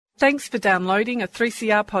Thanks for downloading a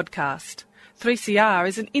 3CR podcast. 3CR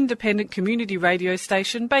is an independent community radio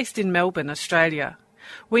station based in Melbourne, Australia.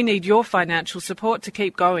 We need your financial support to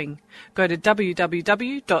keep going. Go to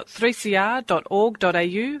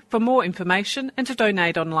www.3cr.org.au for more information and to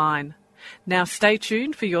donate online. Now stay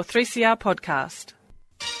tuned for your 3CR podcast.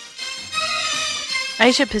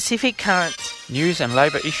 Asia Pacific Currents. News and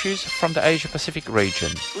labour issues from the Asia Pacific region.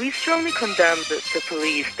 We strongly condemn the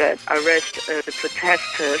police that arrest the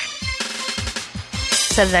protesters.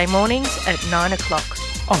 Saturday mornings at 9 o'clock.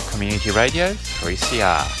 On Community Radio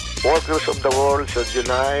 3CR. Workers of the world should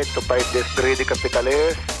unite to fight this greedy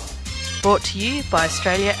capitalists. Brought to you by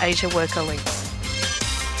Australia Asia Worker Links.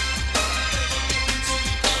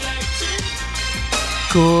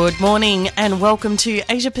 Good morning and welcome to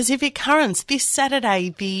Asia Pacific Currents. This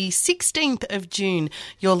Saturday, the 16th of June,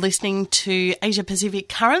 you're listening to Asia Pacific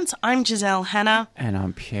Currents. I'm Giselle Hanna. And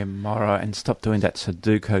I'm Pierre Morrow. And stop doing that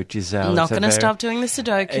Sudoku, Giselle. Not going to stop doing the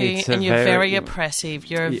Sudoku. And you're very oppressive.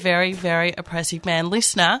 You're a very, very oppressive man.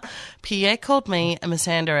 Listener, Pierre called me a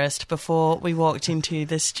misandrist before we walked into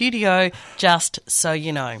the studio, just so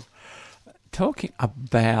you know. Talking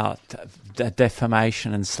about the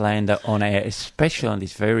defamation and slander on air, especially on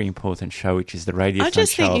this very important show, which is the radio show. I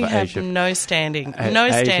just think you have no standing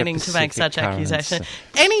to make such accusations.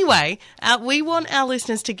 Anyway, we want our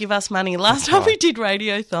listeners to give us money. Last time we did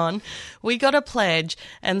Radiothon, we got a pledge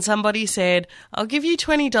and somebody said, I'll give you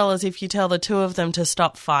 $20 if you tell the two of them to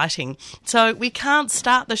stop fighting. So we can't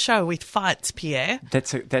start the show with fights, Pierre.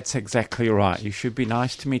 That's exactly right. You should be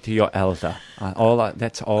nice to me, to your elder.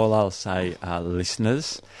 That's all I'll say,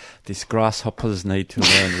 listeners. These grasshoppers need to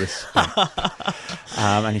learn respect.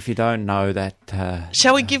 And if you don't know that...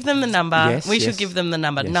 Shall we give them the number? Yes, we should give them the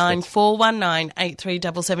number, yes, 9419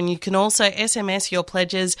 8377. You can also SMS your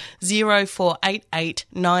pledges 0488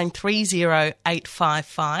 930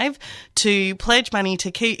 855 to pledge money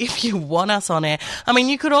to keep, if you want us on air. I mean,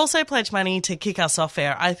 you could also pledge money to kick us off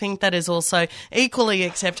air. I think that is also equally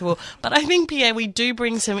acceptable. But I think, Pierre, we do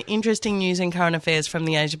bring some interesting news and current affairs from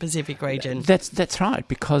the Asia-Pacific region. That's right,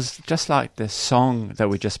 because just like the song that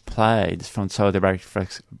we just played from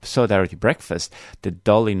Solidarity Breakfast, the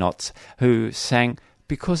Dolly Knots, who sang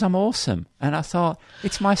 "Because I'm Awesome," and I thought,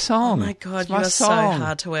 it's my song. Oh my God, you are so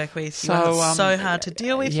hard to work with. You are so hard to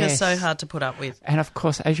deal with. Yes. You're so hard to put up with. And of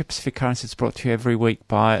course, Asia Pacific Currents is brought to you every week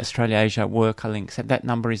by Australia Asia Worker Links. And that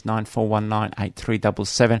number is 9419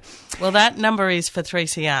 8377. Well, that number is for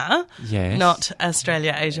 3CR, yes, not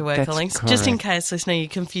Australia Asia Worker That's Links. correct. Just in case, listener, you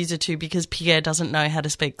confuse the two because Pierre doesn't know how to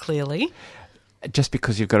speak clearly. Just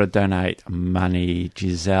because you've got to donate money,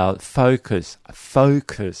 Giselle, focus.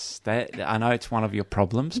 I know it's one of your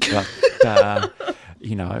problems, but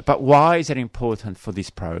but why is it important for this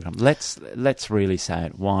program? Let's really say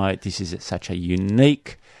it. Why this is such a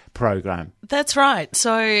unique program. That's right.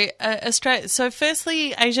 So,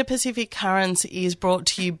 firstly, Asia Pacific Currents is brought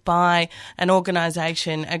to you by an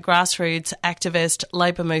organisation, a grassroots activist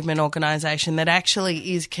labour movement organisation that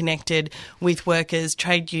actually is connected with workers,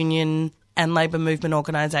 trade union and labour movement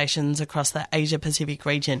organisations across the Asia-Pacific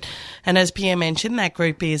region. And as Pierre mentioned, that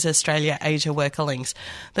group is Australia Asia Worker Links.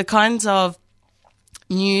 The kinds of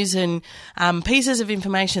news and pieces of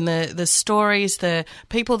information, the stories, the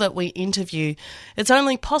people that we interview, it's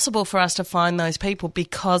only possible for us to find those people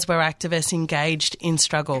because we're activists engaged in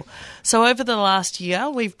struggle. So over the last year,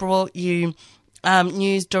 we've brought you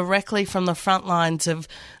news directly from the front lines of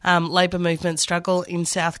labour movement struggle in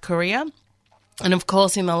South Korea. And, of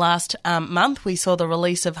course, in the last month, we saw the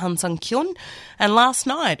release of Han Sung-kyun. And last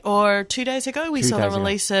night, or 2 days ago, we saw the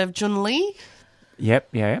release of Jun Lee. Yep,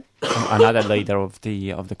 yeah. Another leader of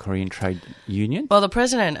the Korean Trade Union. Well, the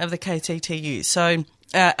president of the KCTU. So,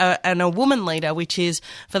 and a woman leader, which is,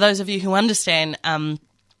 for those of you who understand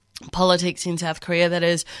politics in South Korea, that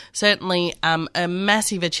is certainly a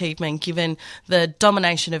massive achievement given the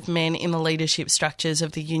domination of men in the leadership structures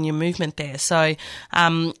of the union movement there. So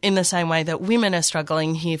in the same way that women are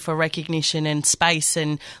struggling here for recognition and space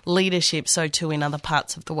and leadership, so too in other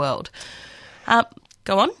parts of the world.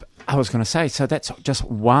 Go on. I was going to say, so that's just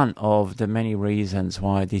one of the many reasons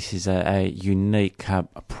why this is a unique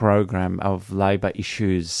program of labour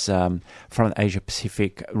issues from the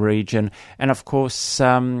Asia-Pacific region. And, of course,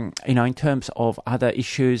 in terms of other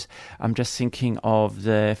issues, I'm just thinking of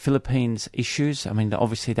the Philippines issues. I mean,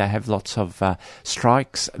 obviously they have lots of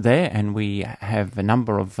strikes there, and we have a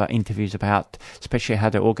number of interviews about especially how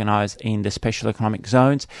they're organised in the special economic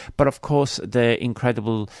zones. But, of course, the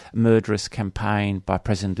incredible murderous campaign by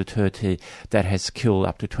President Duterte that has killed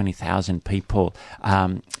up to 20,000 people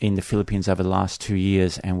in the Philippines over the last 2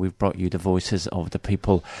 years, and we've brought you the voices of the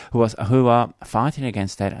people who are fighting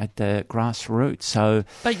against that at the grassroots. So,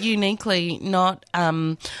 but uniquely not.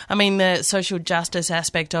 The social justice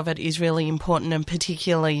aspect of it is really important, and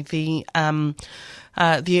particularly the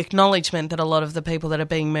acknowledgement that a lot of the people that are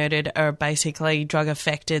being murdered are basically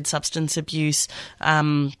drug-affected, substance abuse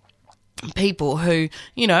people who,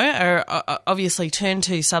 are obviously turn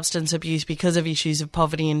to substance abuse because of issues of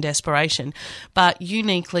poverty and desperation. But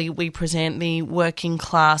uniquely, we present the working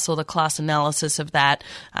class or the class analysis of that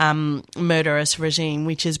murderous regime,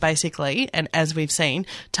 which is basically, and as we've seen,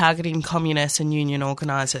 targeting communists and union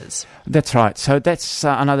organisers. That's right. So that's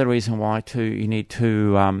another reason why you need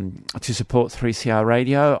to support 3CR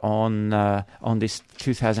Radio on this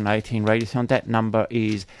 2018 Radiothon. That number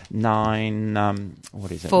is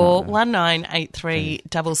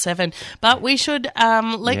 4198377. But we should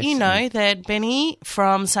let you know that Benny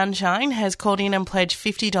from Sunshine has called in and pledged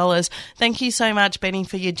 $50. Thank you so much, Benny,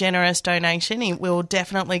 for your generous donation. It will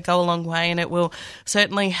definitely go a long way, and it will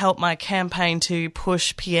certainly help my campaign to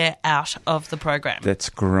push Pierre out of the program. That's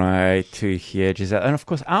great to hear, Giselle. And of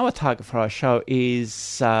course, our target for our show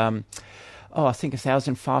is I think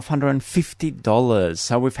 $1,550.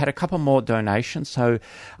 So we've had a couple more donations, so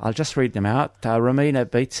I'll just read them out. Romina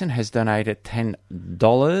Beatson has donated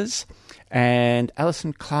 $10, and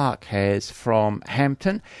Alison Clark from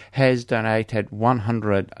Hampton has donated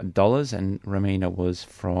 $100, and Romina was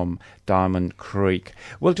from Diamond Creek.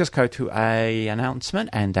 We'll just go to an announcement,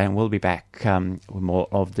 and then we'll be back with more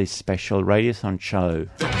of this special Radiothon show.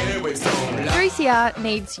 3CR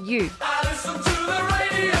needs you.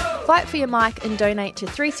 Fight for your mic and donate to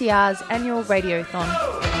 3CR's annual Radiothon.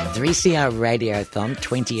 3CR Radiothon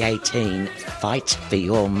 2018. Fight for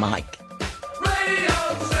your mic.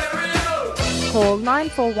 Call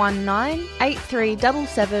 9419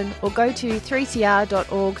 8377 or go to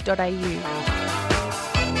 3cr.org.au.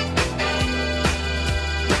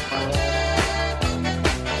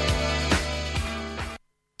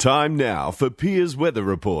 Time now for Piers Weather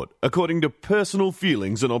Report, according to personal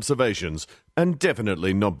feelings and observations, and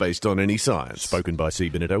definitely not based on any science. Spoken by C.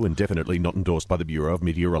 Benito and definitely not endorsed by the Bureau of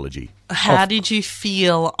Meteorology. How did you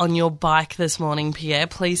feel on your bike this morning, Pierre?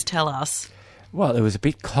 Please tell us. Well, it was a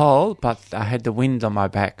bit cold, but I had the wind on my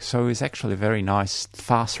back, so it was actually a very nice,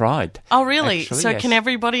 fast ride. Oh, really? Actually, so yes. Can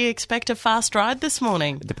everybody expect a fast ride this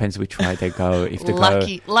morning? It depends which way they go. If they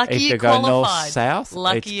lucky you go qualified. north-south,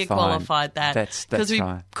 lucky you fine. qualified that. That's because we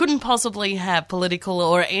right. couldn't possibly have political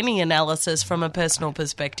or any analysis from a personal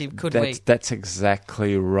perspective, could we? That's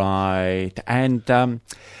exactly right. And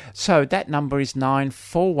so that number is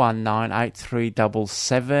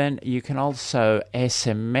 94198377. You can also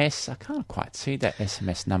SMS. I can't quite see that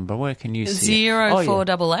SMS number. Where can you see it?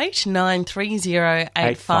 0488 930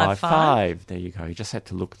 855. There you go. You just had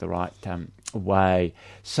to look the right way.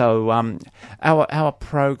 So our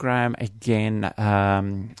program again,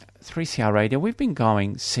 3CR Radio. We've been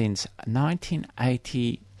going since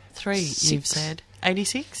 1983. You've said.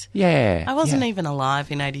 86? Yeah. I wasn't even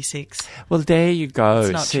alive in 86. Well, there you go.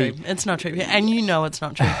 It's not true. It's not true. And you know it's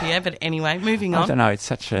not true, Pierre. But anyway, moving on. I don't know. It's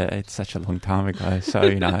such a long time ago. So,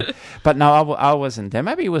 But no, I wasn't there.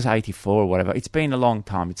 Maybe it was 84 or whatever. It's been a long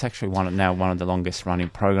time. It's actually one of the longest running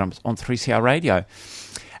programs on 3CR Radio.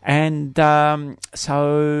 And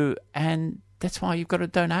that's why you've got to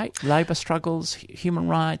donate. Labour struggles, human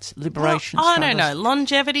rights, liberation struggles. I don't know.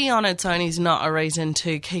 Longevity on its own is not a reason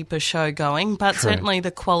to keep a show going, but certainly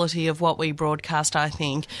the quality of what we broadcast, I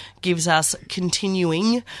think, gives us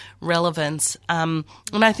continuing relevance. And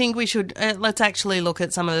I think we should, let's actually look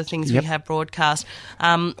at some of the things we have broadcast.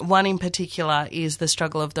 One in particular is the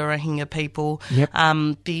struggle of the Rohingya people,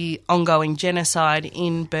 the ongoing genocide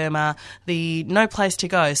in Burma, the no place to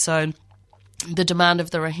go. So the demand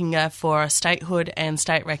of the Rohingya for statehood and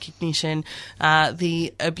state recognition,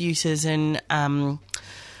 the abuses and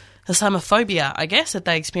Islamophobia, I guess, that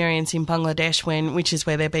they experience in Bangladesh, which is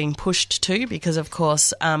where they're being pushed to, because, of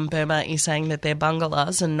course, Burma is saying that they're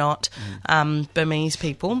Banglas and not Burmese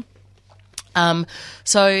people.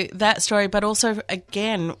 So that story, but also,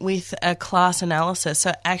 again, with a class analysis,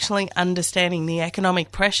 so actually understanding the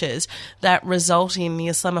economic pressures that result in the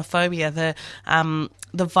Islamophobia,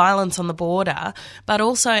 the violence on the border, but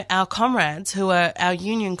also our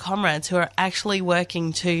union comrades who are actually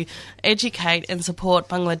working to educate and support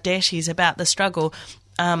Bangladeshis about the struggle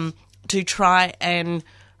to try and,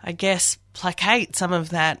 I guess, placate some of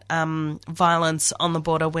that violence on the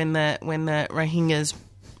border when the Rohingyas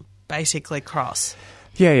basically cross.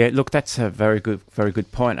 Yeah. Look, that's a very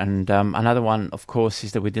good point. And another one, of course,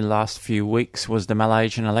 is that within the last few weeks was the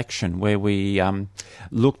Malaysian election, where we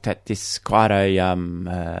looked at this quite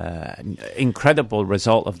a incredible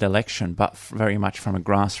result of the election, but very much from a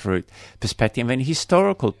grassroots perspective and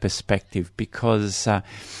historical perspective, because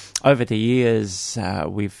over the years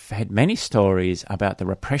we've had many stories about the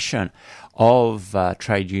repression of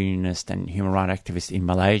trade unionists and human rights activists in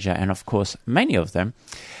Malaysia, and of course many of them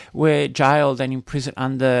were jailed and imprisoned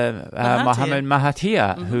under Mohamad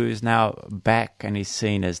Mahathir, who is now back and is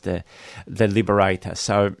seen as the liberator.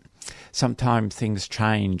 So sometimes things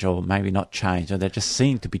change, or maybe not change, or they just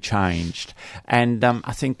seem to be changed. And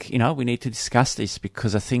I think, we need to discuss this,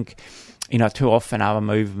 because I think, too often our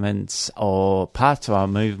movements or parts of our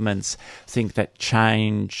movements think that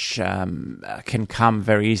change can come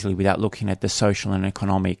very easily without looking at the social and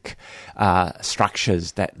economic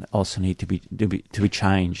structures that also need to be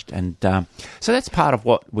changed. And so that's part of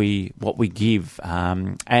what we give.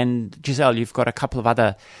 And Giselle, you've got a couple of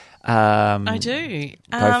other. I do.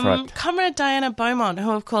 Go for it. Comrade Diana Beaumont,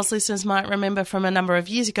 who of course listeners might remember from a number of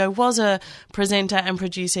years ago, was a presenter and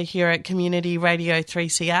producer here at Community Radio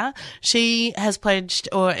 3CR. She has pledged,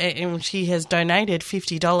 or she has donated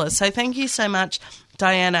 $50. So thank you so much,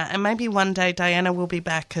 Diana. And maybe one day Diana will be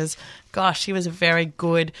back, because, gosh, she was a very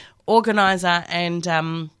good organiser,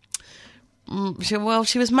 and she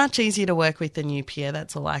was much easier to work with than you, Pierre.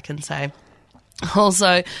 That's all I can say.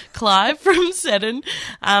 Also, Clive from Seddon.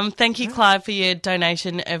 Thank you, Clive, for your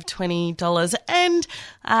donation of $20. And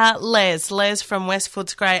Les from West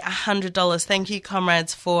Footscray, $100. Thank you,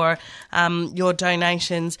 comrades, for your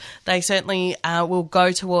donations. They certainly will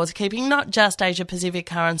go towards keeping not just Asia Pacific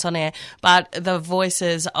Currents on air, but the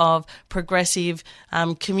voices of progressive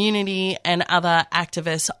community and other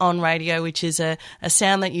activists on radio, which is a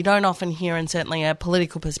sound that you don't often hear, and certainly a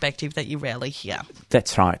political perspective that you rarely hear.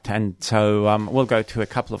 That's right. And so we'll go to a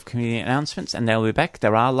couple of community announcements, and they'll be back.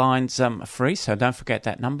 There are lines free, so don't forget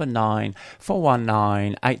that number,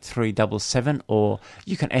 94198377, or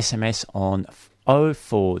you can SMS on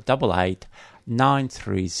 0488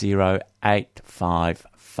 930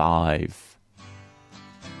 855.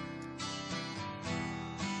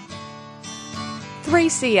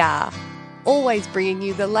 3CR, always bringing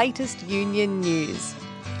you the latest union news.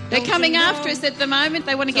 They're coming after us at the moment.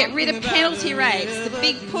 They want to get rid of penalty rates, the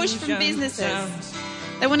big push from businesses.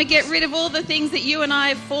 They want to get rid of all the things that you and I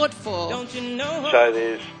have fought for. So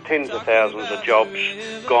there's tens of thousands of jobs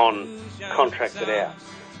gone, contracted out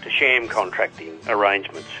to sham contracting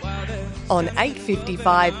arrangements. On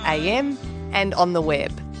 8:55 a.m. and on the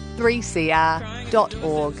web, 3cr.org.au.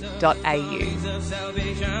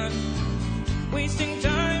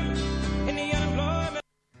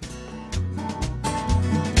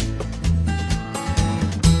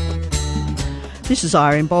 This is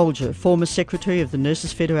Irene Bolger, former Secretary of the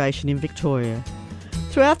Nurses Federation in Victoria.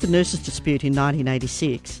 Throughout the nurses dispute in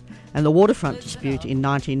 1986 and the waterfront dispute in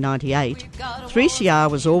 1998,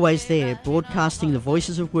 3CR was always there, broadcasting the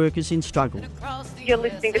voices of workers in struggle. You're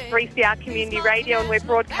listening to 3CR Community Radio, and we're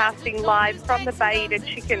broadcasting live from the Bay-Eater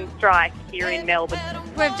chicken strike here in Melbourne.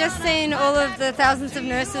 We've just seen all of the thousands of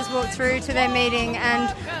nurses walk through to their meeting,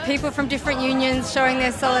 and people from different unions showing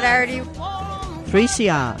their solidarity.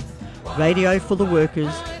 3CR, radio for the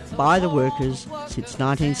workers, by the workers, since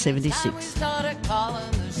 1976.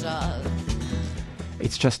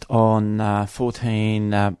 It's just on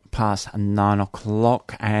 14 past 9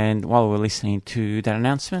 o'clock, and while we're listening to that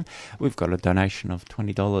announcement, we've got a donation of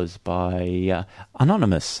 $20 by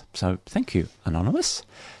Anonymous. So thank you, Anonymous.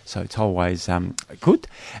 So it's always good.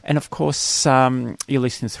 And of course, you're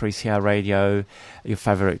listening to 3CR Radio, your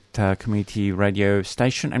favourite community radio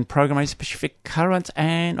station, and program is Pacific Current.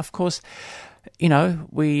 And of course, you know,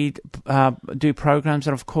 we do programs,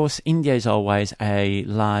 and of course, India is always a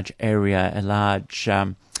large area,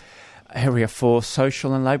 area for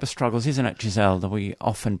social and labour struggles, isn't it, Giselle, that we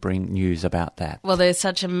often bring news about that? Well, there's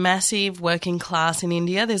such a massive working class in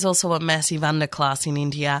India. There's also a massive underclass in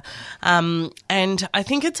India. And I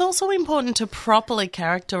think it's also important to properly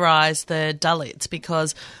characterise the Dalits,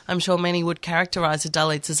 because I'm sure many would characterise the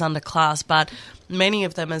Dalits as underclass, but many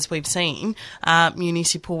of them, as we've seen, are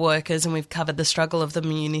municipal workers, and we've covered the struggle of the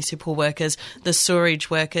municipal workers, the sewerage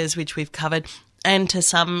workers, which we've covered, and to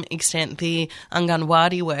some extent the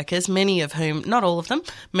Anganwadi workers, many of whom, not all of them,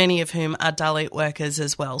 many of whom are Dalit workers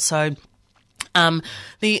as well. So those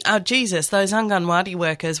Anganwadi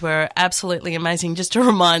workers were absolutely amazing. Just to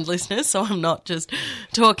remind listeners, so I'm not just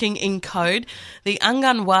talking in code, the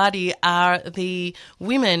Anganwadi are the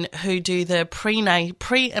women who do the pre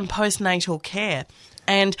and postnatal care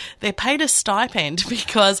and they're paid a stipend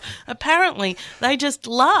because apparently they just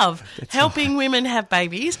love helping women have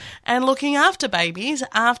babies and looking after babies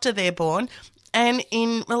after they're born. And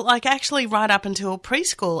actually right up until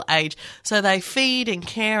preschool age. So they feed and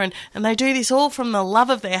care and they do this all from the love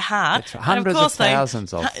of their heart. That's right. Hundreds of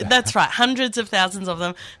thousands of them. That's right, hundreds of thousands of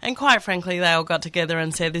them. And quite frankly, they all got together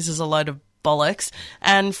and said this is a load of bollocks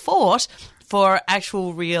and fought for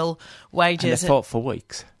actual real wages. And they fought for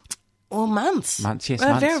weeks. Or months. Months, yes.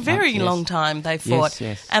 A very yes. long time they fought.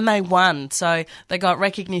 Yes. And they won. So they got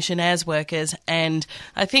recognition as workers. And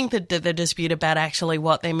I think that the dispute about actually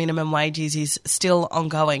what their minimum wage is still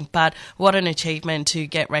ongoing. But what an achievement to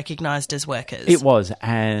get recognised as workers. It was.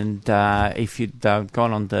 And if you'd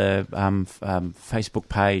gone on the Facebook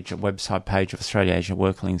page, website page of Australia Asia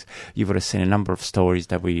Worklings, you would have seen a number of stories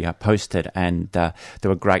that we posted. And there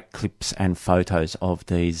were great clips and photos of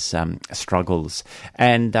these struggles.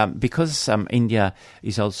 And because India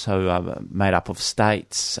is also made up of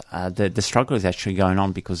states, the struggle is actually going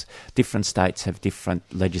on because different states have different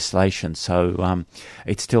legislation. So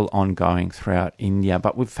it's still ongoing throughout India.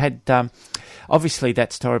 But we've had, obviously,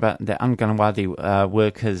 that story about the Anganwadi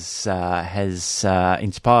workers has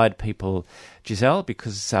inspired people, Giselle,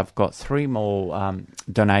 because I've got 3 more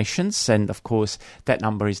donations. And, of course, that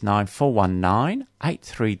number is 9419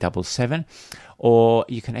 8377. Or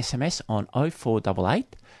you can SMS on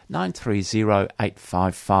 0488 930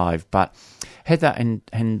 855. But Heather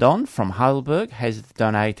Hendon from Heidelberg has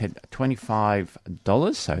donated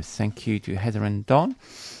 $25, so thank you to Heather and Don.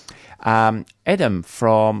 Adam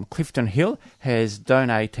from Clifton Hill has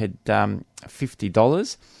donated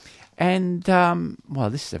 $50. And,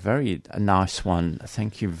 this is a very nice one.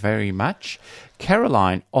 Thank you very much.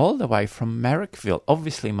 Caroline, all the way from Marrickville,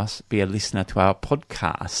 obviously must be a listener to our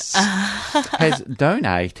podcasts, has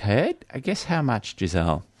donated, I guess how much,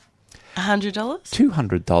 Giselle? $100?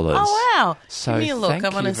 $200. Oh, wow. So give me a look. I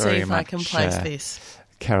want to see if I can place this.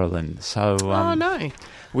 Carolyn. So, no.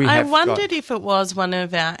 I wondered if it was one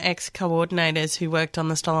of our ex-coordinators who worked on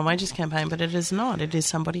the Stolen Wages campaign, but it is not. It is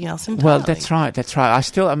somebody else entirely. Well, that's right.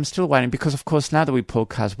 I'm still waiting because, of course, now that we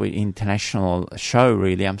podcast, we're international show,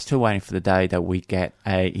 really. I'm still waiting for the day that we get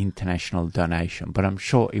a international donation, but I'm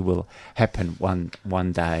sure it will happen one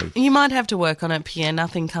day. You might have to work on it, Pierre.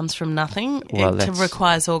 Nothing comes from nothing. Well, it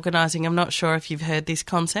requires organising. I'm not sure if you've heard this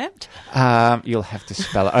concept. You'll have to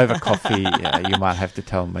spell it. Over coffee, you might have to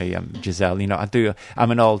tell me, Giselle.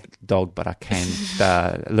 I'm an old dog, but I can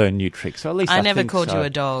learn new tricks. So at least I never called you a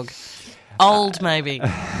dog. Old, maybe.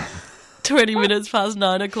 20 minutes past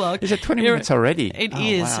 9 o'clock. Is it 20 minutes already? It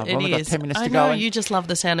is. Wow. It well, is. We've got 10 minutes I to know, go. you just love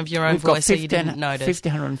the sound of your own voice, so you didn't notice.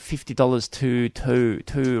 $1,550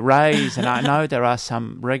 to raise, and I know there are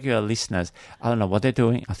some regular listeners. I don't know what they're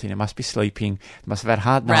doing. I think they must be sleeping. They must have had a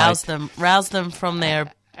hard night. Rouse them from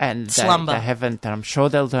their and slumber. They haven't, and I'm sure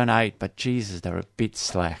they'll donate, but Jesus, they're a bit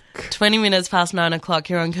slack. 20 minutes past 9 o'clock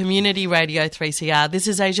here on Community Radio 3CR. This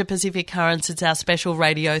is Asia Pacific Currents. It's our special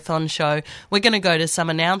Radiothon show. We're going to go to some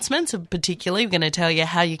announcements, particularly we're going to tell you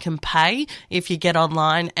how you can pay if you get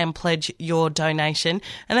online and pledge your donation,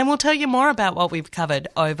 and then we'll tell you more about what we've covered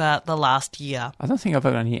over the last year. I don't think I've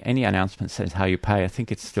got any announcement that says how you pay. I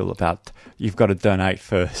think it's still about you've got to donate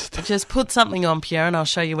first. Just put something on, Pierre, and I'll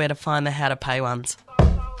show you where to find the how to pay ones.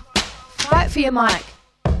 Fight for your mic.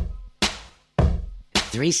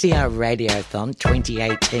 3CR Radiothon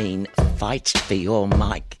 2018. Fight for your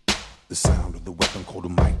mic. The sound of the weapon called a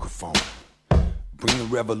microphone. Bring the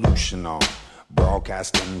revolution on.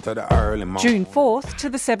 Broadcasting to the early morning. June 4th to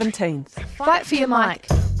the 17th. Fight for your mic.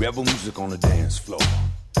 Rebel music on the dance floor.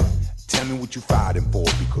 Tell me what you fighting for,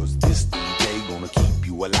 because this DJ gonna keep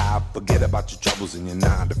you alive. Forget about your troubles in your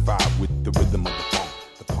 9 to 5 with the rhythm of the funk,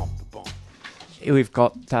 the pump, the bump. We've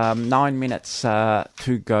got 9 minutes to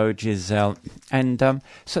go, Giselle. And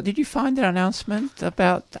so did you find an announcement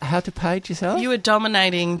about how to pay, Giselle? You were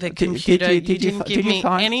dominating the computer. You didn't give me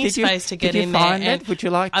any space to get in there. It? Would you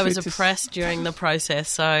like I was oppressed during the process.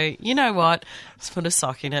 So, you know what? Let's put a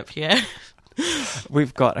sock in it, Pierre.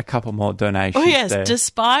 We've got a couple more donations. Oh, yes. There.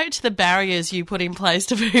 Despite the barriers you put in place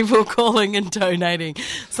to people calling and donating,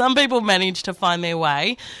 some people managed to find their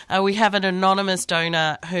way. We have an anonymous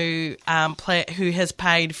donor who has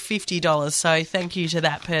paid $50. So thank you to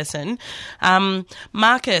that person.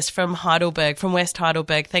 Marcus from Heidelberg, from West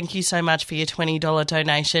Heidelberg, thank you so much for your $20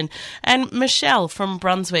 donation. And Michelle from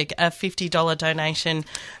Brunswick, a $50 donation.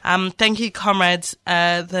 Thank you, comrades.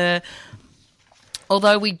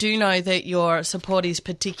 Although we do know that your support is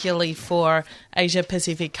particularly for Asia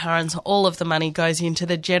Pacific Currents, all of the money goes into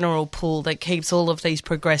the general pool that keeps all of these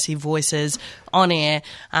progressive voices on air,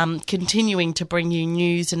 continuing to bring you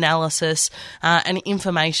news, analysis and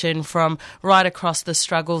information from right across the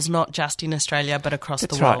struggles, not just in Australia but across the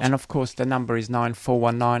world. That's right, and of course the number is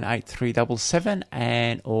 94198377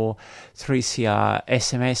 and or 3CR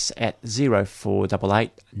SMS at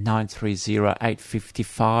 0488 930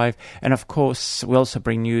 855, and of course we also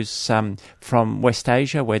bring news from West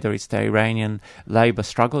Asia, whether it's the Iranian labour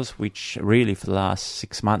struggles, which really for the last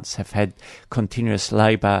 6 months have had continuous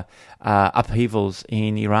labour upheavals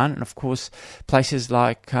in Iran, and of course places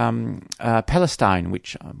like Palestine,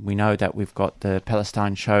 which we know that we've got the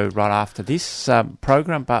Palestine show right after this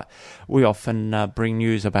program, but we often bring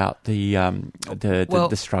news about the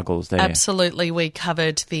struggles there. Absolutely, we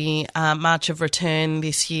covered the March of Return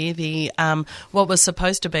this year. The what was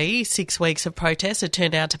supposed to be 6 weeks of protest, it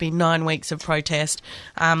turned out to be 9 weeks of protest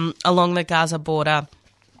along the Gaza border,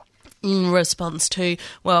 in response to,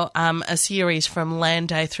 a series from Land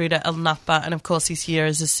Day through to Al-Nakba. And, of course, this year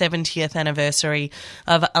is the 70th anniversary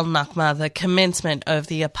of Al-Nakba, the commencement of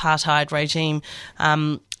the apartheid regime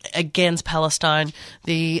against Palestine,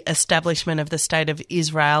 the establishment of the State of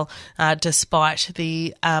Israel, despite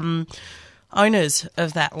the owners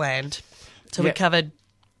of that land. So we covered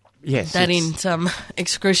that in some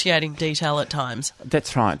excruciating detail at times.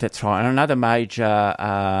 That's right. And another major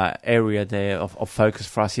area there of focus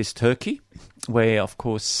for us is Turkey, where, of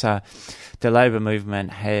course, the labour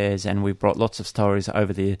movement has, and we've brought lots of stories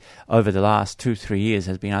over the last 2-3 years,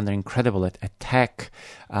 has been under incredible attack.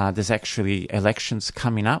 There's actually elections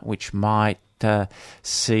coming up, which might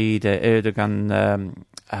see the Erdogan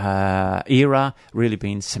era really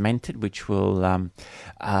being cemented, which will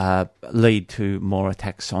lead to more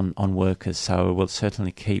attacks on workers. So we'll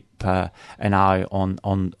certainly keep an eye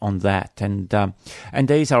on that. And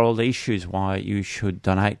these are all the issues why you should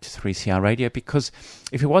donate to 3CR Radio, because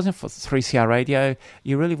if it wasn't for 3CR Radio,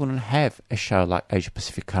 you really wouldn't have a show like Asia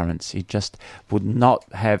Pacific Currents. You just would not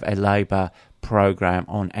have a Labour program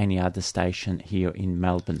on any other station here in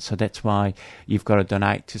Melbourne. So that's why you've got to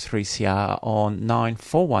donate to 3CR on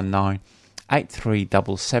 9419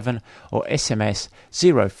 8377 or SMS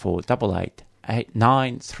 0488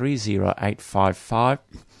 930 855.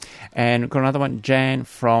 And we've got another one, Jan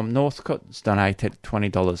from Northcote's donated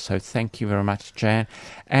 $20. So thank you very much, Jan.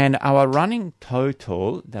 And our running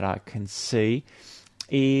total that I can see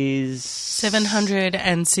is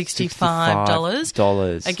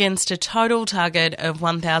 $765 against a total target of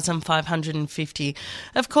 $1,550.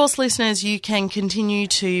 Of course, listeners, you can continue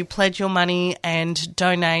to pledge your money and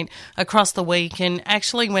donate across the week and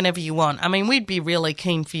actually whenever you want. I mean, we'd be really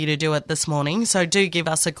keen for you to do it this morning, so do give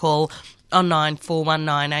us a call on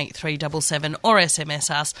 94198377 or SMS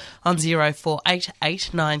us on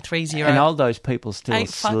 0488 930. And all those people still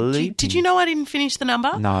sleeping. Did you know I didn't finish the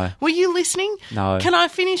number? No. Were you listening? No. Can I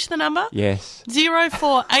finish the number? Yes.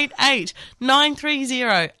 0488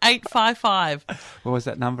 930 855. What was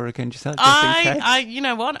that number again, Giselle? You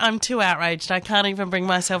know what? I'm too outraged. I can't even bring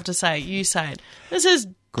myself to say it. You say it. This is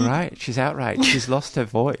great. She's outraged. She's lost her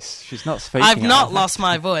voice. She's not speaking. I've not lost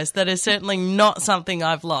my voice. That is certainly not something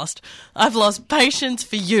I've lost. I've lost patience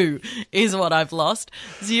for you is what I've lost.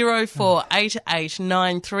 0488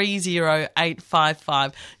 930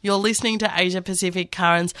 855. You're listening to Asia Pacific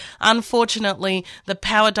Currents. Unfortunately, the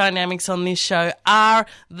power dynamics on this show are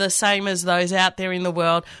the same as those out there in the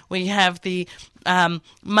world. We have the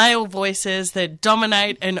male voices that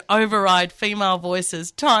dominate and override female voices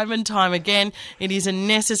time and time again. It is a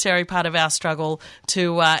necessary part of our struggle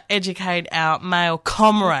to educate our male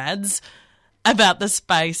comrades about the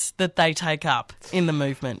space that they take up in the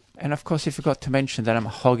movement. And of course, you forgot to mention that I'm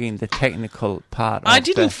hogging the technical part. I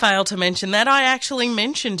didn't fail to mention that. I actually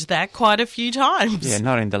mentioned that quite a few times. Yeah,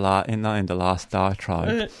 not in the last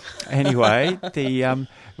diatribe. Anyway,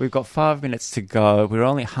 we've got 5 minutes to go. We're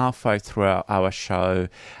only halfway through our show,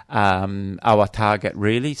 our target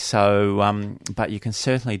really. So, but you can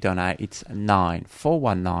certainly donate. It's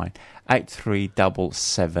 9419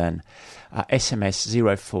 8377,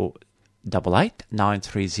 SMS 0488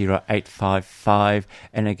 930 855,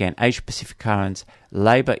 and again, Asia Pacific Currents,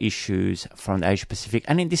 labour issues from the Asia Pacific.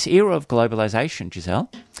 And in this era of globalisation,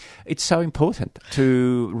 Giselle, it's so important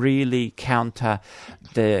to really counter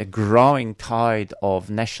the growing tide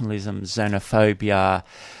of nationalism, xenophobia,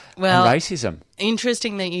 Well, and racism.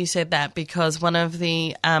 Interesting that you said that, because one of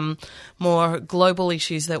the more global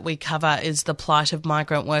issues that we cover is the plight of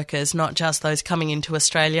migrant workers, not just those coming into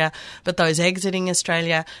Australia, but those exiting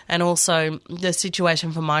Australia, and also the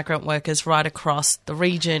situation for migrant workers right across the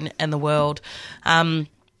region and the world.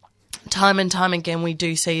 Time and time again, we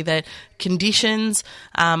do see that conditions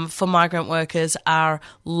for migrant workers are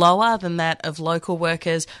lower than that of local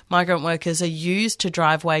workers. Migrant workers are used to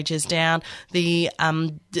drive wages down. The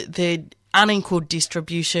unequal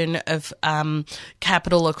distribution of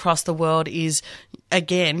capital across the world is,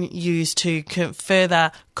 again, used to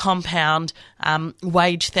further compound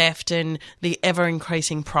wage theft and the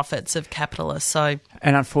ever-increasing profits of capitalists.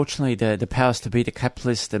 And unfortunately, the powers to be, the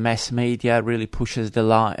capitalists, the mass media, really pushes the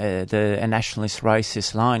nationalist,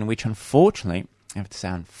 racist line, which unfortunately, I have to say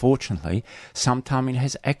unfortunately, sometimes it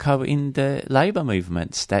has echo in the labour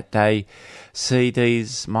movements, that they see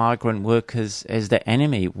these migrant workers as the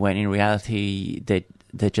enemy, when in reality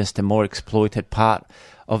they're just a more exploited part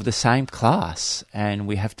of the same class, and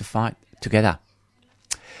we have to fight together.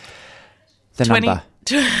 The number.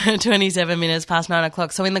 27 minutes past 9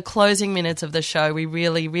 o'clock. So in the closing minutes of the show, we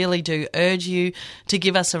really, really do urge you to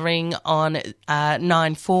give us a ring on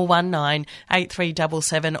 9419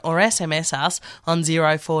 8377 or SMS us on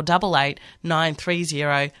 0488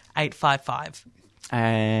 930 855.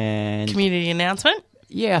 And community announcement?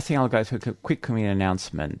 Yeah, I think I'll go to a quick community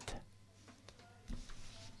announcement.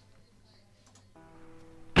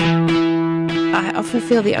 I often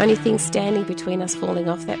feel the only thing standing between us falling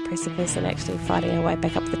off that precipice and actually fighting our way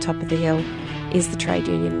back up the top of the hill is the trade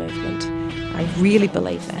union movement. I really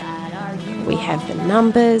believe that. We have the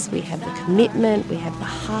numbers, we have the commitment, we have the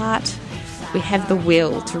heart, we have the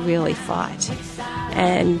will to really fight.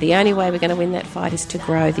 And the only way we're going to win that fight is to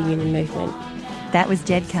grow the union movement. That was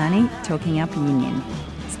Jed Carney talking up union.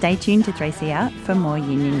 Stay tuned to 3CR for more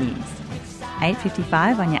union news.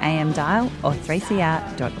 8:55 on your AM dial or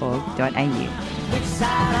 3cr.org.au.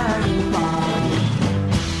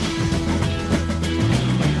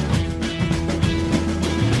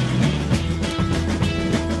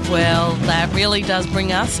 Well, that really does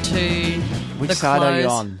bring us to Which the side close. are you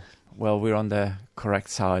on? Well, we're on the correct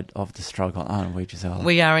side of the struggle, aren't we, Giselle?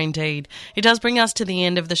 We are indeed. It does bring us to the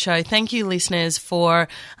end of the show. Thank you, listeners, for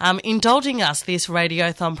indulging us this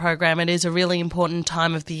Radiothon program. It is a really important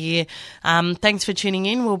time of the year. Thanks for tuning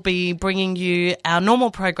in. We'll be bringing you our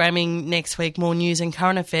normal programming next week, more news and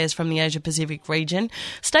current affairs from the Asia-Pacific region.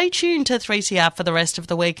 Stay tuned to 3CR for the rest of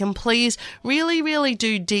the week, and please really, really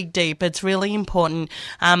do dig deep. It's really important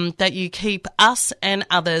that you keep us and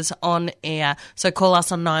others on air. So call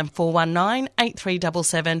us on 9419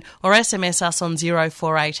 8377 or SMS us on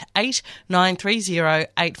 0488 930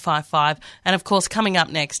 855. And of course, coming up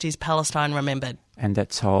next is Palestine Remembered. And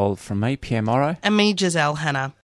that's all from me, Pierre Morrow. And me, Giselle Hanna.